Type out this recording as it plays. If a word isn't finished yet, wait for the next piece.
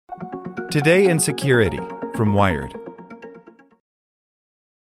Today in Security from Wired.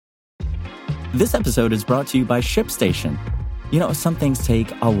 This episode is brought to you by ShipStation. You know, some things take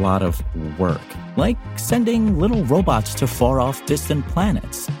a lot of work, like sending little robots to far-off distant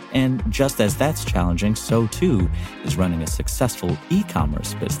planets. And just as that's challenging, so too is running a successful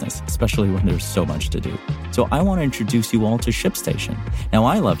e-commerce business, especially when there's so much to do. So I want to introduce you all to ShipStation. Now,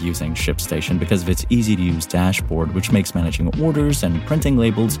 I love using ShipStation because of its easy-to-use dashboard, which makes managing orders and printing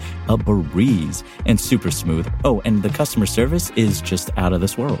labels a breeze and super smooth. Oh, and the customer service is just out of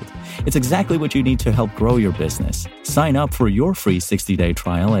this world. It's exactly what you need to help grow your business. Sign up for your free 60-day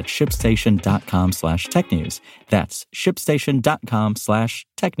trial at shipstation.com/technews. That's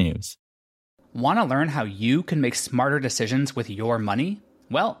shipstation.com/technews. Want to learn how you can make smarter decisions with your money?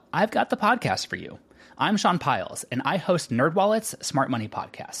 Well, I've got the podcast for you. I'm Sean Piles, and I host NerdWallet's Smart Money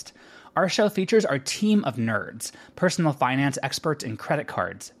Podcast. Our show features our team of nerds, personal finance experts in credit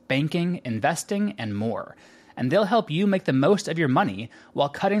cards, banking, investing, and more. And they'll help you make the most of your money while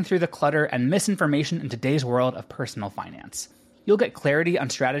cutting through the clutter and misinformation in today's world of personal finance. You'll get clarity on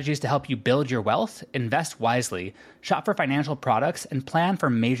strategies to help you build your wealth, invest wisely, shop for financial products, and plan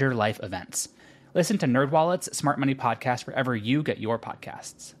for major life events. Listen to NerdWallet's Smart Money Podcast wherever you get your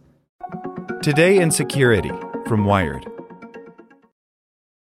podcasts. Today in Security from Wired.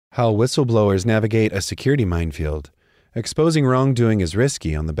 How whistleblowers navigate a security minefield. Exposing wrongdoing is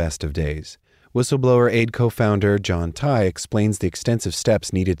risky on the best of days. Whistleblower Aid co-founder John Tye explains the extensive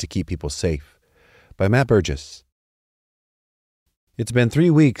steps needed to keep people safe. By Matt Burgess. It's been 3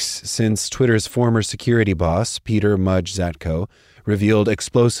 weeks since Twitter's former security boss, Peter Mudge Zatko, revealed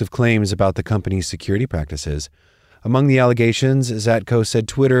explosive claims about the company's security practices. Among the allegations, Zatko said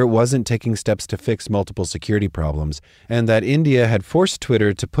Twitter wasn't taking steps to fix multiple security problems, and that India had forced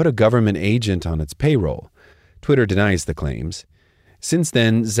Twitter to put a government agent on its payroll. Twitter denies the claims. Since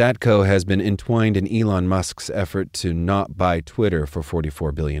then, Zatko has been entwined in Elon Musk's effort to not buy Twitter for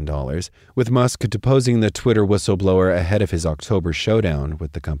 $44 billion, with Musk deposing the Twitter whistleblower ahead of his October showdown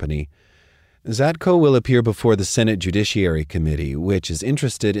with the company. Zatko will appear before the Senate Judiciary Committee, which is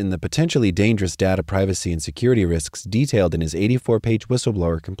interested in the potentially dangerous data privacy and security risks detailed in his 84-page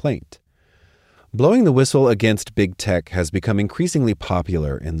whistleblower complaint. Blowing the whistle against big tech has become increasingly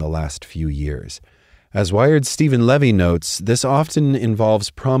popular in the last few years. As Wired's Stephen Levy notes, this often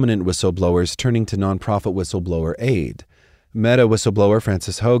involves prominent whistleblowers turning to nonprofit Whistleblower Aid. Meta whistleblower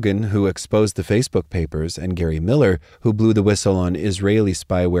Frances Hogan, who exposed the Facebook papers, and Gary Miller, who blew the whistle on Israeli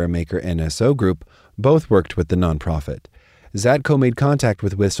spyware maker NSO Group, both worked with the nonprofit. Zatko made contact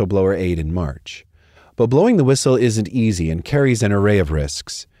with Whistleblower Aid in March. But blowing the whistle isn't easy and carries an array of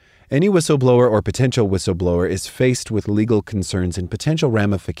risks. Any whistleblower or potential whistleblower is faced with legal concerns and potential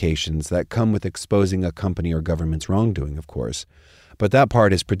ramifications that come with exposing a company or government's wrongdoing, of course. But that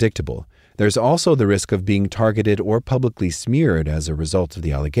part is predictable. There's also the risk of being targeted or publicly smeared as a result of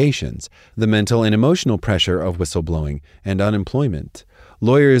the allegations, the mental and emotional pressure of whistleblowing, and unemployment.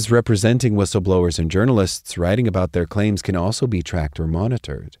 Lawyers representing whistleblowers and journalists writing about their claims can also be tracked or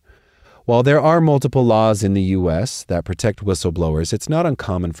monitored. While there are multiple laws in the U.S. that protect whistleblowers, it's not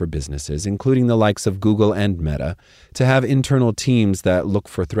uncommon for businesses, including the likes of Google and Meta, to have internal teams that look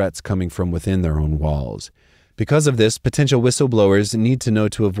for threats coming from within their own walls. Because of this, potential whistleblowers need to know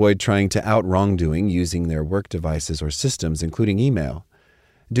to avoid trying to out wrongdoing using their work devices or systems, including email.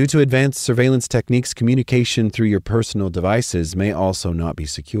 Due to advanced surveillance techniques, communication through your personal devices may also not be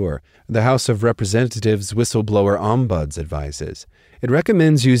secure. The House of Representatives Whistleblower Ombuds advises. It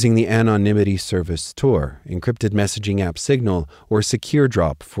recommends using the anonymity service Tor, encrypted messaging app Signal, or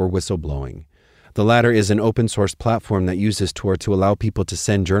SecureDrop for whistleblowing. The latter is an open-source platform that uses Tor to allow people to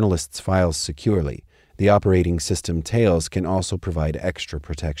send journalists files securely. The operating system Tails can also provide extra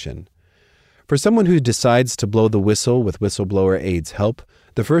protection. For someone who decides to blow the whistle with Whistleblower Aid's help,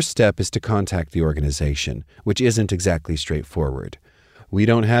 the first step is to contact the organization, which isn't exactly straightforward. We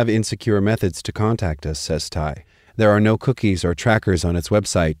don't have insecure methods to contact us, says Tye. There are no cookies or trackers on its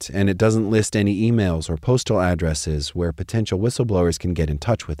website, and it doesn't list any emails or postal addresses where potential whistleblowers can get in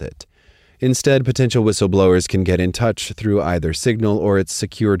touch with it. Instead, potential whistleblowers can get in touch through either Signal or its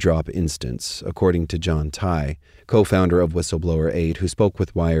SecureDrop instance, according to John Tye, co-founder of Whistleblower Aid, who spoke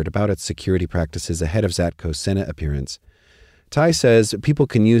with Wired about its security practices ahead of Zatko's Senate appearance. Tye says people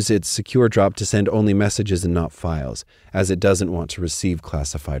can use its SecureDrop to send only messages and not files, as it doesn't want to receive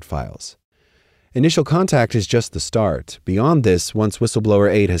classified files. Initial contact is just the start. Beyond this, once Whistleblower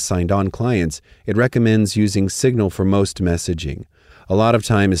Aid has signed on clients, it recommends using Signal for most messaging. A lot of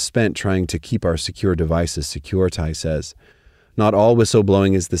time is spent trying to keep our secure devices secure, Tye says. Not all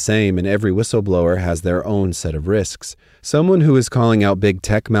whistleblowing is the same, and every whistleblower has their own set of risks. Someone who is calling out big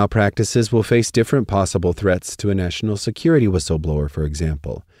tech malpractices will face different possible threats to a national security whistleblower, for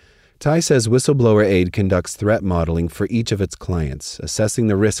example. Tye says Whistleblower Aid conducts threat modeling for each of its clients, assessing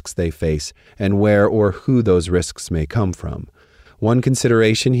the risks they face and where or who those risks may come from. One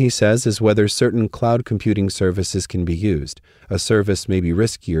consideration, he says, is whether certain cloud computing services can be used. A service may be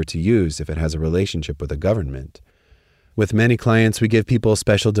riskier to use if it has a relationship with a government. With many clients, we give people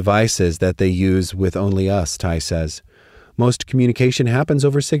special devices that they use with only us, Tye says. Most communication happens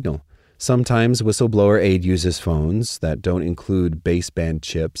over Signal. Sometimes Whistleblower Aid uses phones that don't include baseband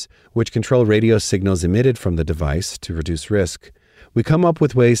chips, which control radio signals emitted from the device to reduce risk. We come up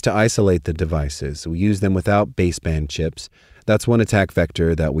with ways to isolate the devices. We use them without baseband chips. That's one attack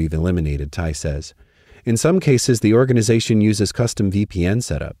vector that we've eliminated, Tye says. In some cases, the organization uses custom VPN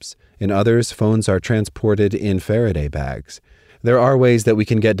setups. In others, phones are transported in Faraday bags. There are ways that we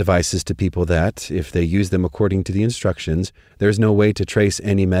can get devices to people that, if they use them according to the instructions, there's no way to trace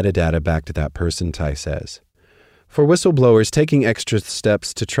any metadata back to that person, Tye says. For whistleblowers, taking extra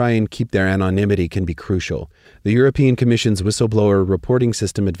steps to try and keep their anonymity can be crucial. The European Commission's whistleblower reporting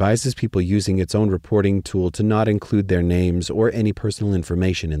system advises people using its own reporting tool to not include their names or any personal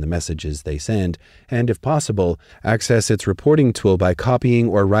information in the messages they send, and, if possible, access its reporting tool by copying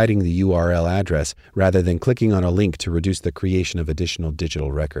or writing the URL address rather than clicking on a link to reduce the creation of additional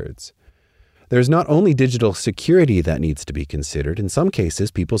digital records. There's not only digital security that needs to be considered. In some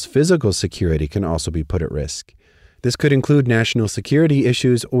cases, people's physical security can also be put at risk. This could include national security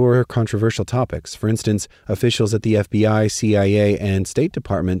issues or controversial topics. For instance, officials at the FBI, CIA, and State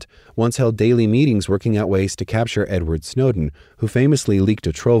Department once held daily meetings working out ways to capture Edward Snowden, who famously leaked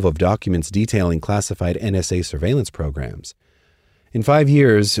a trove of documents detailing classified NSA surveillance programs. In 5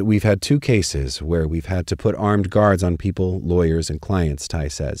 years, we've had 2 cases where we've had to put armed guards on people, lawyers, and clients, Tye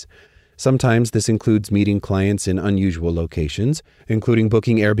says. Sometimes this includes meeting clients in unusual locations, including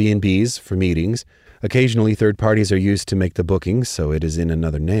booking Airbnbs for meetings. Occasionally, third parties are used to make the booking, so it is in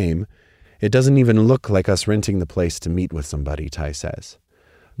another name. It doesn't even look like us renting the place to meet with somebody, Tye says.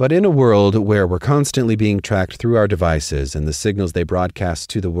 But in a world where we're constantly being tracked through our devices and the signals they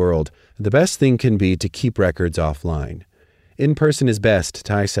broadcast to the world, the best thing can be to keep records offline. In person is best,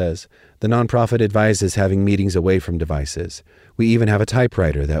 Tye says. The nonprofit advises having meetings away from devices. We even have a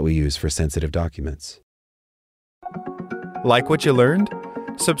typewriter that we use for sensitive documents. Like what you learned?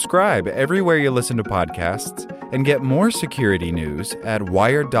 Subscribe everywhere you listen to podcasts and get more security news at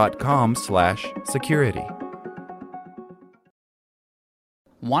wired.com/security.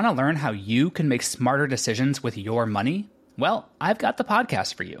 Want to learn how you can make smarter decisions with your money? Well, I've got the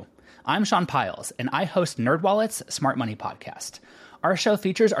podcast for you. I'm John Tye, and I host NerdWallet's Smart Money Podcast. Our show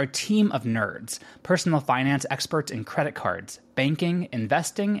features our team of nerds, personal finance experts in credit cards, banking,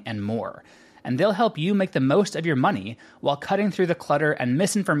 investing, and more. And they'll help you make the most of your money while cutting through the clutter and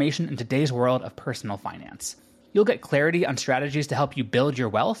misinformation in today's world of personal finance. You'll get clarity on strategies to help you build your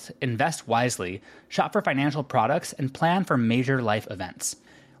wealth, invest wisely, shop for financial products, and plan for major life events.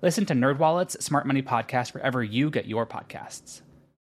 Listen to NerdWallet's Smart Money Podcast wherever you get your podcasts.